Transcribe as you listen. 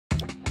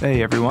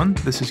Hey everyone,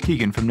 this is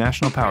Keegan from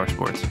National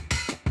Powersports.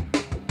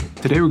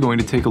 Today we're going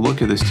to take a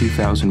look at this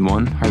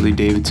 2001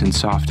 Harley-Davidson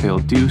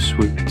Softail Deuce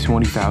with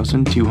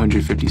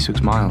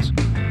 20,256 miles.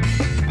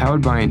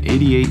 Powered by an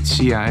 88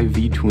 CI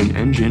V-twin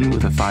engine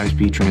with a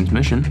 5-speed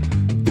transmission,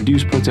 the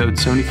Deuce puts out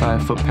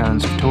 75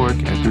 foot-pounds of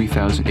torque at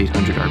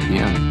 3,800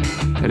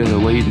 RPM. It has a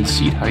laden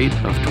seat height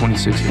of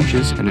 26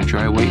 inches and a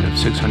dry weight of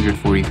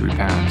 643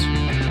 pounds.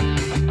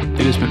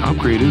 It has been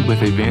upgraded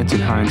with a Vance &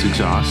 Hines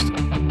exhaust,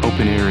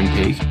 open air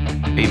intake,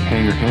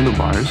 8-hanger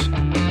handlebars,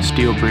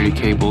 steel braided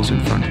cables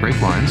and front brake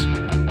lines,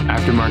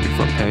 aftermarket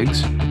foot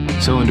pegs,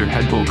 cylinder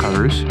head bolt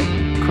covers,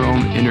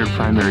 chrome inner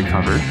primary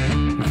cover,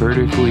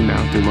 vertically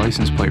mounted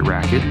license plate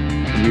racket,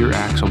 rear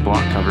axle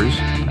block covers,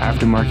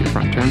 aftermarket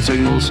front turn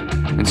signals,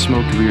 and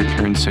smoked rear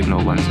turn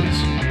signal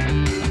lenses.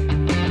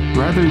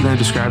 Rather than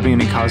describing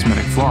any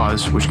cosmetic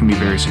flaws, which can be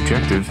very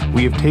subjective,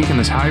 we have taken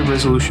this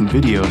high-resolution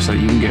video so that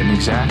you can get an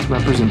exact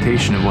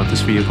representation of what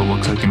this vehicle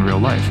looks like in real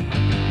life.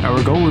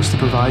 Our goal is to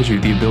provide you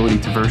the ability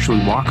to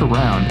virtually walk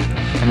around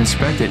and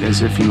inspect it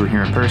as if you were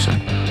here in person.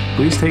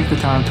 Please take the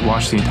time to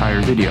watch the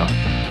entire video.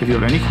 If you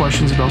have any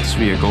questions about this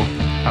vehicle,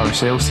 our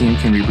sales team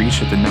can be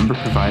reached at the number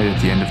provided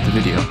at the end of the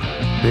video.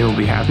 They will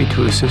be happy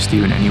to assist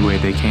you in any way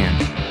they can.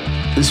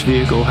 This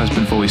vehicle has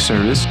been fully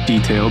serviced,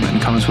 detailed,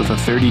 and comes with a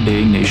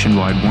 30-day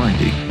nationwide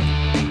warranty.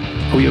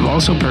 We have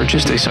also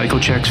purchased a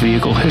CycleCheck's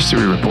vehicle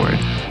history report.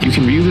 You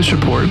can view this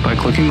report by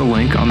clicking the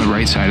link on the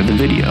right side of the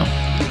video.